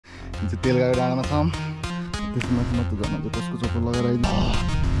तेलघाको डाँडामा छौँ। त्यसमा म त झन् कसको चप्पल लगाएर आइदिनु।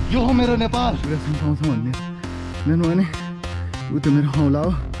 यो हो मेरो नेपाल पाउँछ भन्ने मेनु भने ऊ त्यो मेरो औँला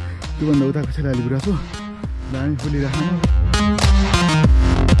हो। त्योभन्दा उताको चाहिँ अलिपुरा छु दामी फुलिराख्नु।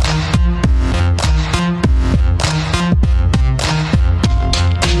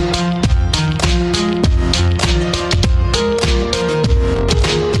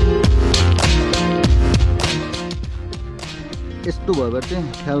 यस्तो भयो भने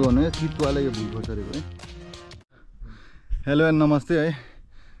चाहिँ ख्याल गर्नु है चितुवाले यो भुइँ खोसेको है। हेलो एन्ड नमस्ते है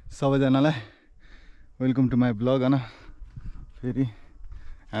सबैजनालाई, वेलकम टु माई ब्लग होइन। फेरि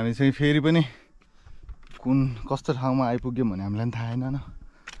हामी चाहिँ फेरि पनि कुन कस्तो ठाउँमा आइपुग्यौँ भने हामीलाई पनि थाहा छैन होइन।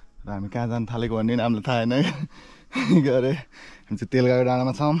 र हामी कहाँ जानु थालेको भन्ने पनि हामीलाई थाहा छैन गरे। हामी चाहिँ तेलघाको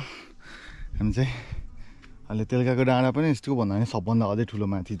डाँडामा छौँ। हामी चाहिँ अहिले तेलघाको डाँडा पनि यस्तो भन्दा पनि सबभन्दा अझै ठुलो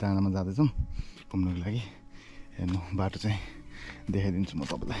माथि डाँडामा जाँदैछौँ घुम्नुको लागि। हेर्नु बाटो चाहिँ देखाइदिन्छु म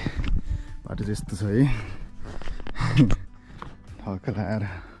तपाईँलाई। बाटो चाहिँ यस्तो छ है, ठक्क लगाएर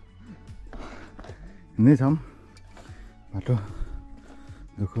हिँड्दै छौँ। बाटो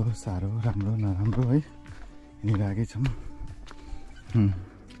दुःख साह्रो राम्रो नराम्रो है हिँडिरहेकै छौँ।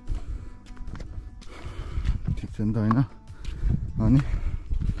 ठिक छ नि त होइन। अनि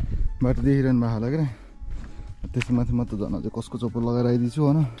बाटो देखिरहनु भएको होला क्या। त्यसको माथि म त झन् अझै कसको चप्पल लगाएर आइदिन्छु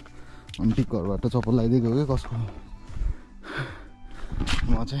होइन। अनि ठिक घरबाट चप्पल लगाइदिएको हो क्या कसको।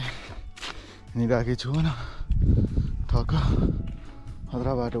 म चाहिँ हिँडिरहेकै छु होइन ठक्क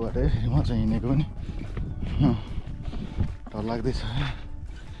खतरा बाटोबाटै म चाहिँ हिँडेको पनि डर लाग्दैछ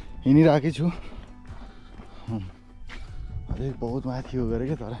हिँडिरहेकै छु। अझै बहुत माथि हो गरे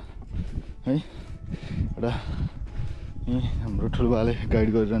क्या तर है। एउटा यहीँ हाम्रो ठुलोबाले गाइड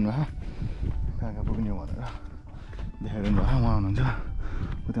गरिरहनु भएको कहाँ कहाँ पुग्ने भनेर देखाइरहनु भएको। उहाँ हुनुहुन्छ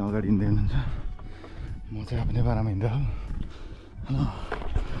ऊ त्यहाँ अगाडि हिँड्दै हुनुहुन्छ, म चाहिँ आफ्नै पारामा हिँड्दा हो।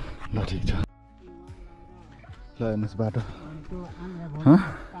 ल ठिक छ। ल हेर्नुहोस् बाटो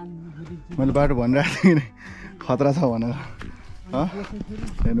मैले बाटो भनिरहेको थिएँ कि खतरा छ भनेर।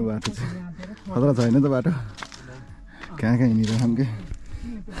 हेर्नु बाटो चाहिँ खतरा छैन त बाटो। कहाँ कहाँ हिँडिरहेछौँ कि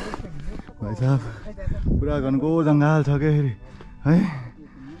भाइ साहब पुरा घनको जङ्गाल छ क्या फेरि है।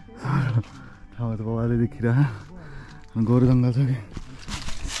 ठाउँ त बाबाले देखिरह गोरु जङ्गल छ कि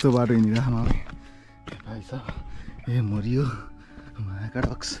यस्तो बाटो हिँडिरहेको भाइ साहब। ए मरियो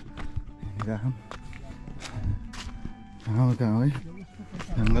डक्स हिँडिरहेको कहाँ हो है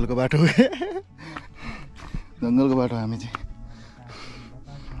जङ्गलको बाटो हो क्या। जङ्गलको बाटो हामी चाहिँ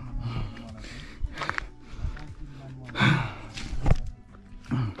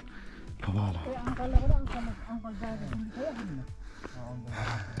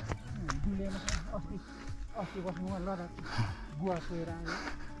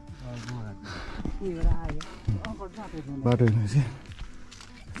बाटो हेर्नुहोस्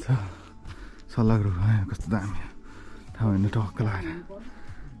सल्लाहको कस्तो दामी ठाउँ हेर्नु टक्क लगाएर।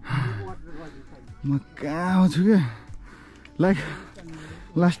 म कहाँ छु क्या लाइक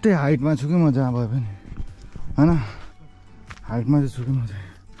लास्टै हाइटमा छु कि म जहाँ भए पनि होइन। हाइटमा चाहिँ छु कि म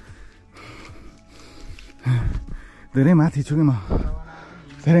चाहिँ धेरै माथि छु कि म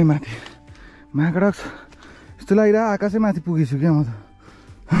धेरै माथि महाकडक्स यस्तो लागिरह आकाशै माथि पुगेछु क्या म त।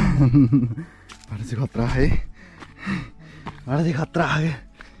 बाटो चाहिँ खतरा है, बाटो चाहिँ खतरा है।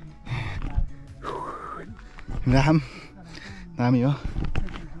 राम दामी हो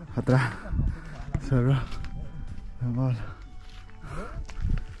खतरा सर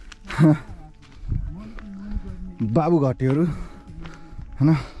बाबु घटेहरू होइन।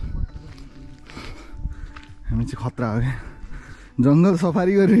 हामी चाहिँ खतरा हो क्या जङ्गल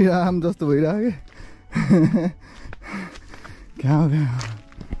सफारी गरिरहम जस्तो भइरह्यो क्या। कहाँ हो कहाँ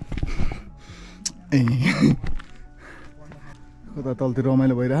ए कता तलतिर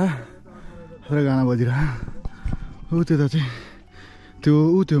रमाइलो भइरह खतरा गाना बजिरह। ऊ त्यता चाहिँ त्यो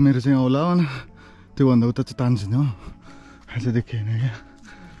ऊ त्यो मेरो चाहिँ औला हो न, त्योभन्दा उता चाहिँ तान्सिन हो। आज देखेन क्या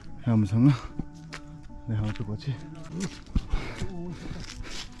राम्रोसँग देखाउँछु पछि।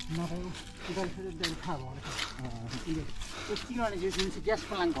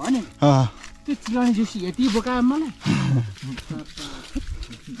 त्यो चिलाउने जुस यति बोकायो मलाई।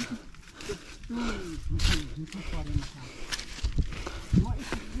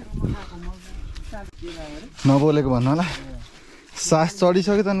 नबोलेको भन्नु होला। सास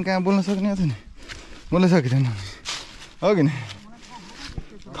चढिसक्यो त अनि कहाँ बोल्न सक्ने थियो नि, बोल्न सकिँदैन हो कि नि।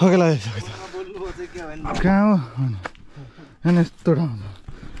 थके लागिसक्यो त कहाँ हो होइन यस्तो ठाउँ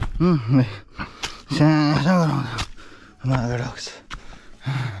सानो गराउँछ मागेर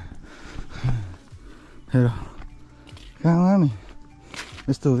हेर कहाँ हो हामी।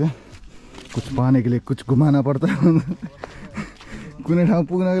 यस्तो हो क्या कुछ पाने के लिए कुछ घुमाना पड़ता है कुनै ठाउँ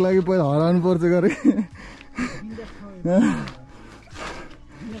पुग्नको लागि पहिला हराउनु पर्छ गरे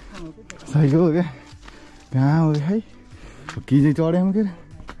सही हो क्या कहाँ हो खै कि चाहिँ चढ्यौँ के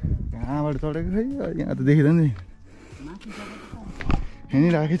कहाँबाट चढेको खै यहाँ त देखिँदैन नि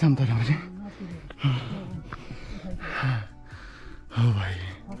हिँडिराखेकै छौँ तर पनि हो भाइ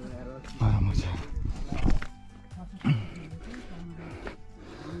आराम छ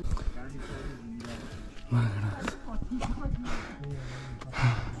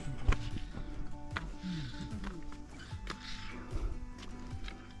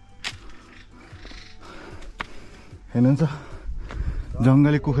हेर्नुहुन्छ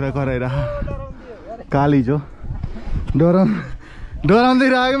जङ्गली कुखुरा कराएर कालिज हो डराउँदै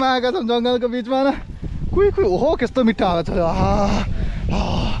राखेमा आएका छौँ जङ्गलको बिचमा न कुइ ओहो कस्तो मिठो हावा छ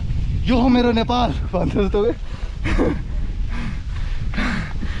यो हो मेरो नेपाल भन्छ जस्तो के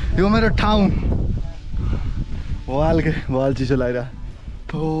यो मेरो ठाउँ वाल चिसो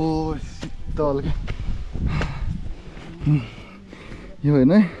लगाइरहेको हो शीतल के यो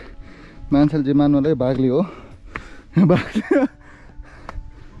होइन है मान्छेले जे मान्नुलाई बाघले हो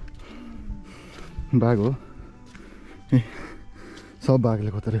बाघ हो ए सब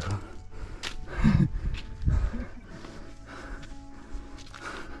बाघले खोतरेको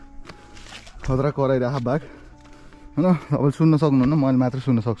खतरा कराइरह बाघ होइन अब सुन्न सक्नुहुन्न मैले मात्र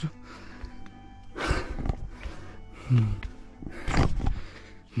सुन्न सक्छु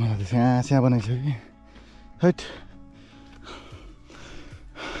मलाई त स्या बनाइसक्यो कि हैट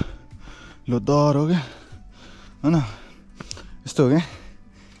लो डर हो क्या होइन यस्तो हो क्या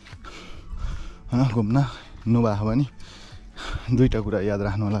होइन घुम्न हिँड्नुभएको भने दुईवटा कुरा याद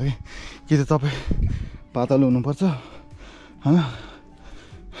राख्नु होला कि त तपाईँ पातलो हुनुपर्छ होइन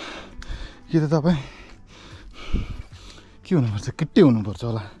कि त तपाईँ के हुनुपर्छ किट्टे हुनुपर्छ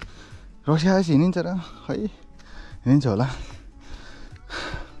होला रसिया आएपछि हिँडिन्छ र खै हिँडिन्छ होला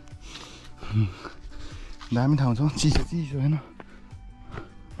दामी ठाउँ छ चिसो होइन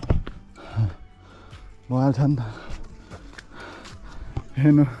वाल छ नि त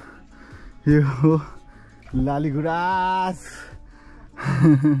हेर्नु यो हो लाली गुराँस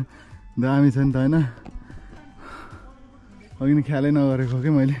दामी छ नि त होइन अघि नै ख्यालै नगरेको कि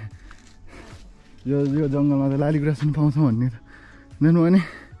मैले यो जङ्गलमा त लाली गुराँस पनि पाउँछ भन्ने त भने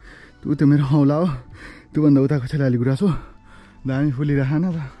त्यो मेरो औँला हो त्योभन्दा उताको चाहिँ लाली गुराँस हो दामी फुलिरहेको न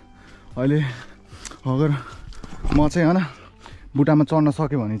त अहिले अगर म चाहिँ होइन बुट्टामा चढ्न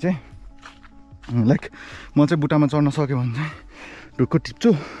सक्यो भने चाहिँ लाइक म चाहिँ बुट्टामा चढ्न सक्यो भने चाहिँ ढुक्क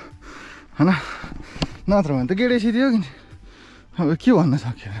टिप्छु होइन नत्र भने त गेडै सिधियो कि अब के भन्न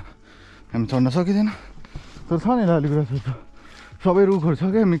सक्यो हामी चढ्न सकिँदैन तर छ नि लाली गुराँसहरू त सबै रुखहरू छ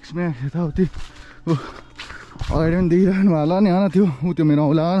क्या मिक्स म्याक्स यताउति अगाडि पनि देखिराख्नु होला नि होइन त्यो मेरो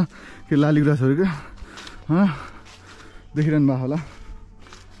औँला होइन के लाली गुराँसहरू क्या होइन देखिरहनु भएको होला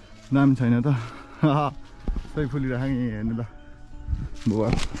दामी छैन त सबै फुलिरहेको यहीँ हेर्नु त बुवा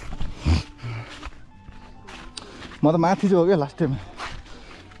म त माथि चाहिँ हो क्या लास्ट टाइम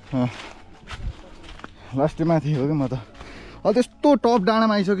माथि हो क्या म त अब त्यस्तो टप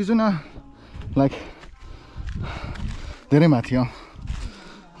डाँडामा आइसकेको छु न लाइक धेरै माथि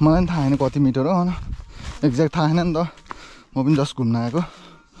मलाई पनि थाहा छैन कति मिटर हो होइन एक्ज्याक्ट थाहा छैन नि त म पनि जस्ट घुम्न आएको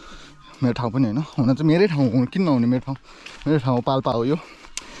मेरो ठाउँ पनि होइन हुन चाहिँ मेरै ठाउँ हो किन नहुने मेरो ठाउँ पाल्पा हो यो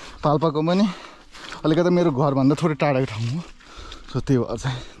पाल्पाको पनि अलिकति मेरो घरभन्दा थोरै टाढाको ठाउँ हो सो त्यही भएर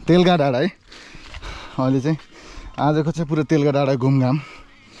चाहिँ तेलघा डाँडा है अहिले चाहिँ आजको चाहिँ पुरो तेलघा डाँडा घुमघाम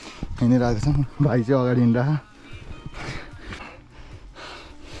हिँडिरहेको छ भाइ चाहिँ अगाडि हिँडिरहेको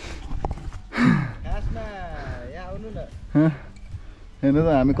हेर्नु त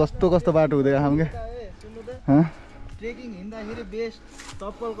हामी कस्तो बाटो हुँदै आयौँ क्या ट्रेकिङ हिँड्दाखेरि बेस्ट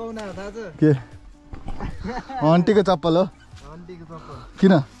चप्पल कौन थाहा छ के अन्टीको चप्पल हो अन्टीको चप्पल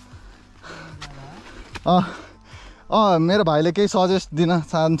किन मेरो भाइले केही सजेस्ट दिन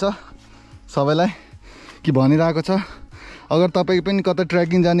चाहन्छ सबैलाई कि भनिरहेको छ अगर तपाईँ पनि कतै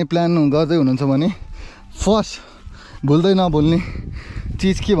ट्रेकिङ जाने प्लान गर्दै हुनुहुन्छ भने फर्स्ट भुल्दै नभुल्ने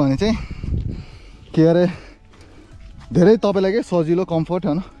चिज के भने चाहिँ के अरे धेरै तपाईँलाई के सजिलो कम्फर्ट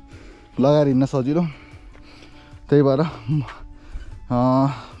होइन लगाएर हिँड्न सजिलो त्यही भएर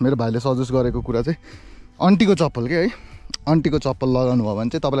मेरो भाइले सजेस्ट गरेको कुरा चाहिँ अन्टीको चप्पल के है अन्टीको चप्पल लगाउनु भयो भने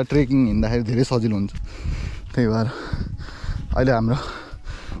चाहिँ तपाईँलाई ट्रेकिङ हिँड्दाखेरि धेरै सजिलो हुन्छ त्यही भएर अहिले हाम्रो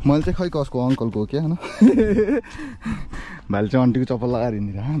मैले चाहिँ खै कसको अङ्कलको हो क्या होइन भाइले चाहिँ अन्टीको चप्पल लगाएर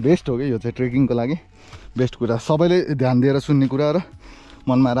हिँडिरहेको बेस्ट हो कि यो चाहिँ ट्रेकिङको लागि बेस्ट कुरा सबैले ध्यान दिएर सुन्ने कुरा र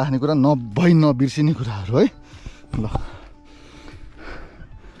मनमा राख्ने कुरा नबिर्सिने कुराहरू है ल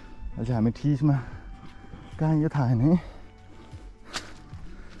अझै हामी ठिसमा कहाँ यो थाहा छैन है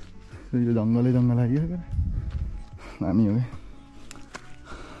यो जङ्गलै आइयो क्या हामी हो कि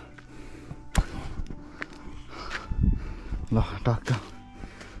ल टक्क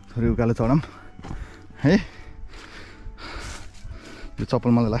थोरै उकालो चढौँ है। यो चप्पल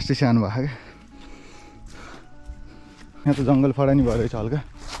मलाई लास्टै सानो भएको क्या। यहाँ त जङ्गल फडानी भयो रहेछ हल्का,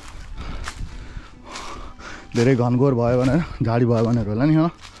 धेरै घनघोर भयो भनेर, झाडी भयो भनेर होला नि,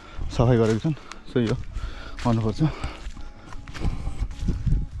 सफाइ गरेको छन्। सही हो, गर्नुपर्छ।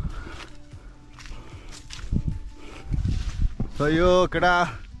 सही हो केटा,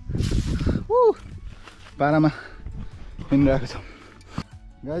 पारामा हिँडिरहेको छ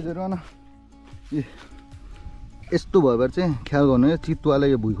गाइजहरू। ए यस्तो भयो भने चाहिँ ख्याल गर्नु है, चितुवालाई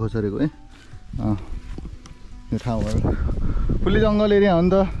यो भुइँ खोसेरेको है। यो ठाउँहरू फुल्ली जङ्गल एरिया हो नि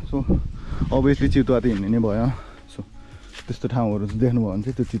त, सो अभियसली चितुवा त हिँड्ने नै भयो। सो त्यस्तो ठाउँहरू देख्नुभयो भने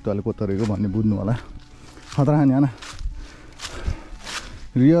चाहिँ त्यो चितुवाले कोतरेको भन्ने बुझ्नु होला। खतरा नि होइन,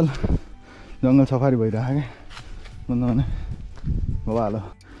 रियल जङ्गल सफारी भइरहेको क्या भन्दा भने। भोपाल हो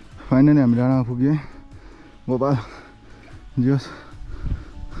फाइनली हामी डाँडामा पुग्यो है। भोपाल जियोस्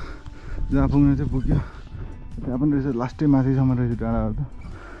जहाँ पुग्ने चाहिँ पुग्यो। त्यहाँ पनि रहेछ लास्टै माथिसम्म रहेछ डाँडाहरू त।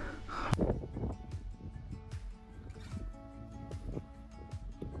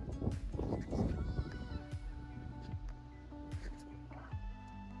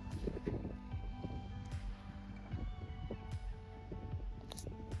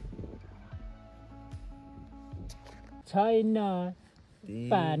 छैन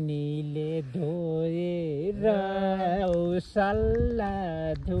पानीले धोएर सल्ला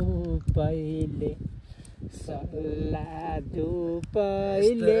धुपैले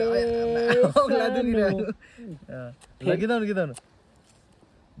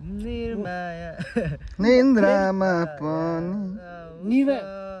निन्द्रामा पनि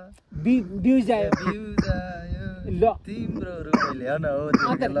तिम्रो रूपले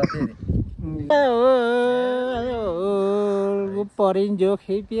परिन्जो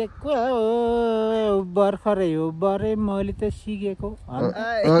खेपिएको भर्खरै हो बरै मैले त सिकेको।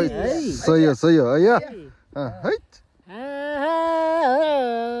 सही हो सही हो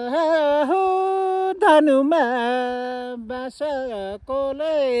धनुमा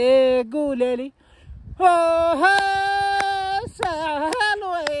बाँसकोले गुलेली हो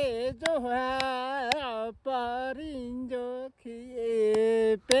सालोए जोहा परिन्जो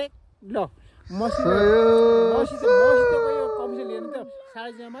खेपे। ल मसित गयो कमिसन लिनु त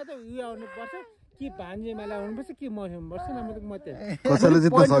साढेमा त उयो आउनुपर्छ कि भान्जेमा आउनुपर्छ कि मर्छ न। म त कसैले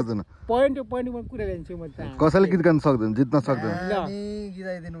जित्न सक्दैन, पोइन्टमा कुरा जान्छु म त। कसैले गीत गाउन सक्दैन, जित्न सक्दैन।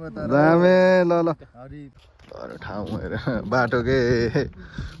 ल ल ठाउँ हेर बाटो के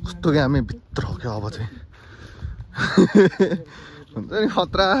कस्तो क्या, हामी भित्र हो क्या अब चाहिँ हुन्छ नि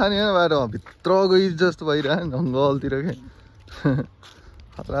खतरा नि बाटो, भित्र गइ जस्तो भइरह्यो जङ्गलतिर के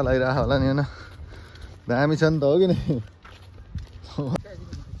खतरा लागिरहेको होला नि होइन। दामी छ नि त हो कि नि।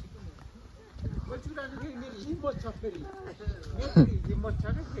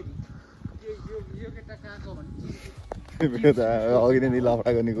 अघि नै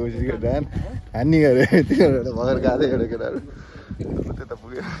लफडा गर्ने कोसिस गरेर हान्ने गरे त्यो भएर गएको एउटा केटाहरू त्यता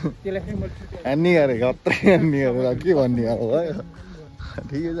पुग्यो हान्ने गरे खत्रै हान्ने गरेर के भन्ने अब भयो।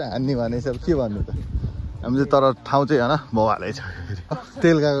 ठिकै छ हान्ने भनेपछि अब के भन्नु त। हामी चाहिँ तर ठाउँ चाहिँ होइन भवालै छ,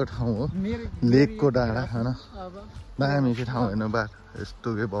 तेलगाको ठाउँ हो, लेकको डाँडा होइन। दामी के ठाउँ हेर्नु, बाटो यस्तो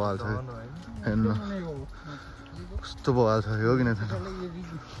के बवाल छ हेर्नु, कस्तो बवाल छ हो किन त।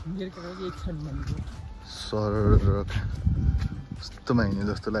 सर कस्तोमा हिँड्ने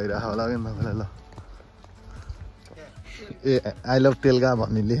जस्तो लागिरहेको होला कि तपाईँलाई। ल ए आई लभ तेलगा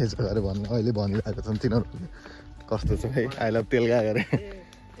भन्ने लेखेछ अरे भन्नु अहिले भनिरहेको छन् तिनीहरू। कस्तो छ है आई लभ तेलगा गरे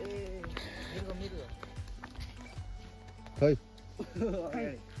खै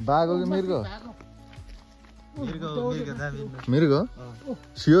बाघ हो कि मृग? मृग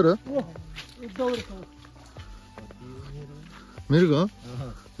सियोर हो मृग?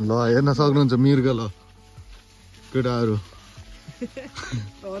 ल हेर्न सक्नुहुन्छ मृग। ल केटाहरू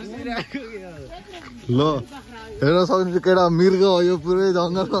ल हेर्न सक्नुहुन्छ केटा मृग हो यो पुरै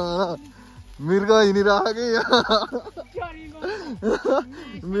जङ्गलमा। मृग हिँडिरहेको कि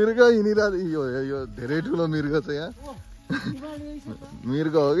मृग हिँडिरहेको यो धेरै ठुलो मृग छ यहाँ।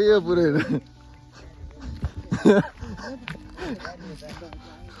 मृग हो कि यो पुरै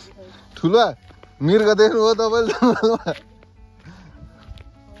ठुलो मृग देख्नुभयो तपाईँले?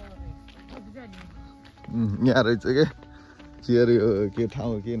 यहाँ रहेछ के अरे यो के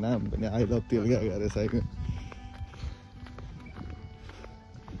ठाउँ के नाम भने आई लभ तेलगा गरे साइकल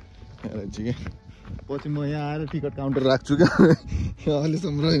यहाँ रहेछ क्या। पछि म यहाँ आएर टिकट काउन्टर राख्छु क्या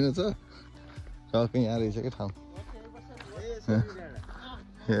अहिलेसम्म रहेन छ टक्कै यहाँ रहेछ क्या ठाउँ।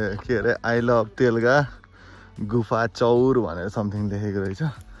 के अरे आई लभ तेलगा गुफा चौर भनेर समथिङ लेखेको रहेछ।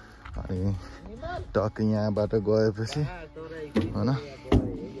 अनि टक्कै यहाँबाट गएपछि होइन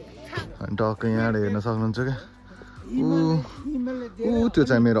टक्कै यहाँबाट हेर्न सक्नुहुन्छ क्या ऊ त्यो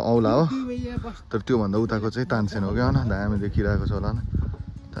चाहिँ मेरो औला हो तर त्योभन्दा उताको चाहिँ तानसेन हो क्या होइन दामी देखिरहेको छ होला होइन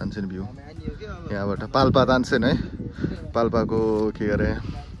तानसेन भ्यू यहाँबाट पाल्पा तानसेन है पाल्पाको के अरे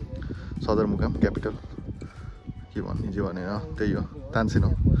सदरमुकाम क्यापिटल के भन्ने जे भने त्यही हो तानसेन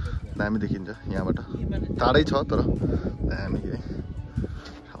हो दामी देखिन्छ यहाँबाट टाढै छ तर दामी के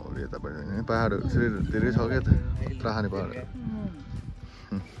ठाउँहरू यतापट्टि पहाडहरू धेरै छ क्या त उत्तराखण्ड पहाडहरू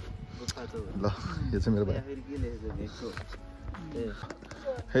ल यो चाहिँ मेरो भाइ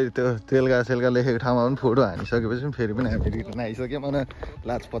फेरि त्यो तेलगा सेलगा लेखेको ठाउँमा पनि फोटो हानिसकेपछि पनि फेरि पनि हामी रिटर्न आइसक्यौँ अनि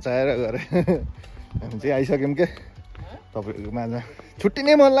लाज पचाएर गरे हामी चाहिँ आइसक्यौँ के तपाईँहरूको माझमा छुट्टी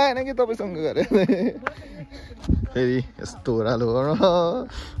नै मन लागेन कि तपाईँसँग गरे फेरि यस्तो ओह्रालो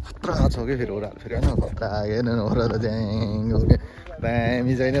पुरा छ कि फेरि ओह्रालो फेरि होइन खतरा आएन ओह्रालो ज्याङ हो कि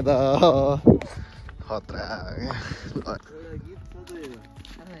दामी छैन त खतरा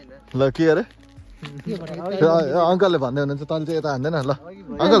ल के अरे अङ्कलले भन्दै हुनुहुन्छ तैँले चाहिँ यता हान्दैन ल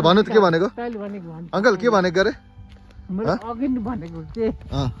अङ्कल भन्नु त के भनेको अङ्कल के भनेको अरे अघि भनेको के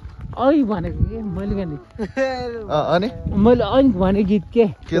अघि भनेको के मैले अनि मैले अघि भने गीत के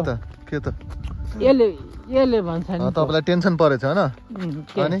त यसले भन्छ नि तपाईँलाई टेन्सन परेछ होइन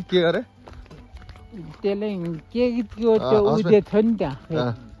अनि के अरे त्यसले के गीतको त्यो उयो थियो नि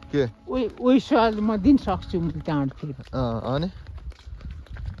त्यहाँ के उही स्वाद म दिन सक्छु म त्यहाँबाट फेरि अनि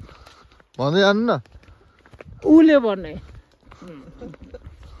भन्दै जानु न उसले भने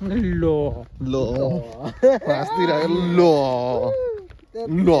लो लो लो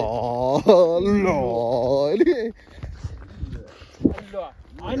लो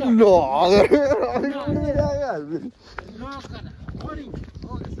लो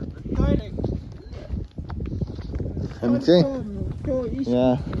हामी चाहिँ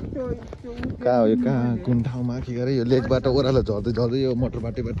यहाँ कहाँ हो यो कहाँ कुन ठाउँमा के गरे यो लेकबाट ओह्रालो झर्दै झर्दै यो मोटर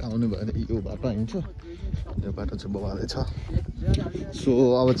बाटोबाट आउनु भयो भने यो बाटो हिँड्छ यो बाटो चाहिँ बबाले छ सो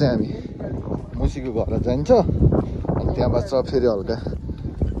अब चाहिँ हामी मुसीको घर जान्छ अनि त्यहाँबाट सब फेरि हल्का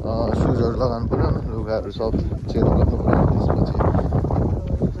सुजहरू लगाउनु पऱ्यो लुगाहरू सब चेन्ज गर्नु पऱ्यो त्यसपछि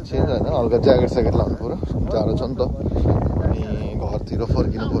चेन्ज होइन हल्का ज्याकेट स्याकेट लगाउनु पऱ्यो जाडो छ नि त अनि घरतिर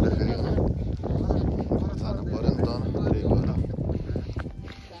फर्किनु पऱ्यो फेरि होइन जानु पऱ्यो नि त त्यही भएर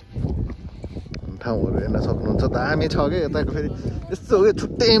ठाउँहरू हेर्न सक्नुहुन्छ दामी छ क्या यताको फेरि यस्तो हो कि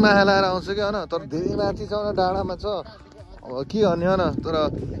छुट्टै माया लगाएर आउँछ क्या होइन तर धेरै माथि छ डाँडामा छ अब के गर्ने होइन तर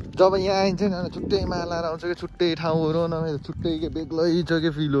जब यहाँ आइन्छ नि होइन छुट्टै माया लगाएर आउँछ कि छुट्टै ठाउँहरू होइन छुट्टै के बेग्लै छ कि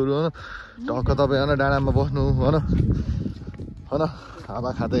फिलहरू होइन टक्क तपाईँ होइन डाँडामा बस्नु होइन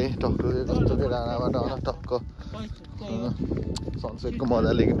हावा खाँदै टक्क कस्तो के डाँडाबाट होइन टक्क सनसेटको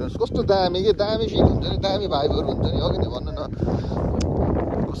मजा लिनुहोस् कस्तो दामी कि दामी फिल हुन्छ नि दामी भाइबहरू हुन्छ नि हो कि भन्नु न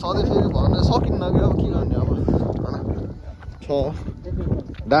सधैँ फेरि भन्न सकिन्न कि अब के गर्ने अब होइन छ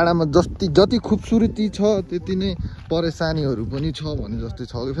डाँडामा जति खुबसुरती छ त्यति नै परेसानीहरू पनि छ भने जस्तै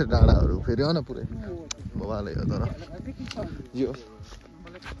छ कि फेरि डाँडाहरू फेरि होइन पुरै बबाले हो तर यो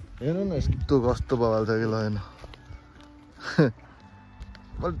हेर्नु न यस्तो कस्तो बबाल छ कि ल हेर्नु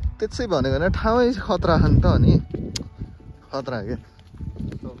मैले त्यसै भनेको होइन ठाउँै खतरा छ नि त अनि खतरा के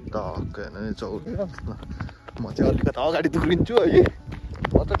टक्क हेर्नु नि चौर म चाहिँ अलिकति अगाडि दुख्रिन्छु है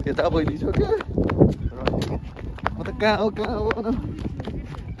म त त्यता भइदिन्छु क्या म त कहाँ हो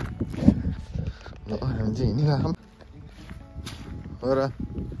हामी चाहिँ हिँडिरहेको हो र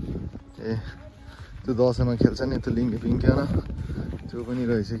ए त्यो दसैँमा खेल्छ नि त्यो लिङ्गे पिङ्के होइन त्यो पनि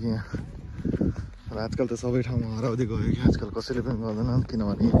रहेछ कि यहाँ र आजकल त सबै ठाउँमा हराउँदै गयो कि आजकल कसैले पनि गर्दैन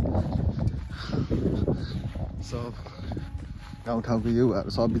किनभने सब गाउँठाउँको युवाहरू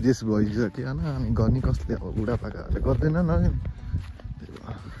सब विदेश भइसक्यो होइन अनि गर्ने कसले अब बुढापाकाहरूले गर्दैनन् है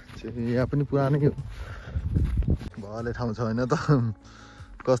यहाँ पनि पुरानै हो भले ठाउँ छ होइन त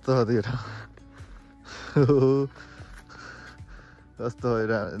कस्तो छ त यो ठाउँ कस्तो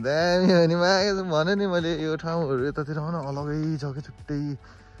भइरहेको दामी हो नि मागेको भने नि मैले यो ठाउँहरू यतातिर होइन अलगै छ कि छुट्टै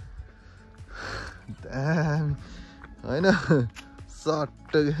दामी होइन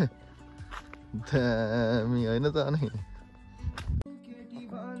सट्ट दामी होइन त अनि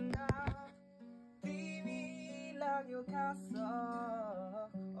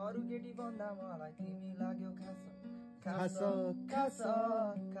अरू केटी भन्दा मलाई तिमी लाग्यो खास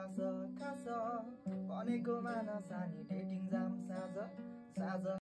भनेको मान सानी डेटिङ जाम साँझ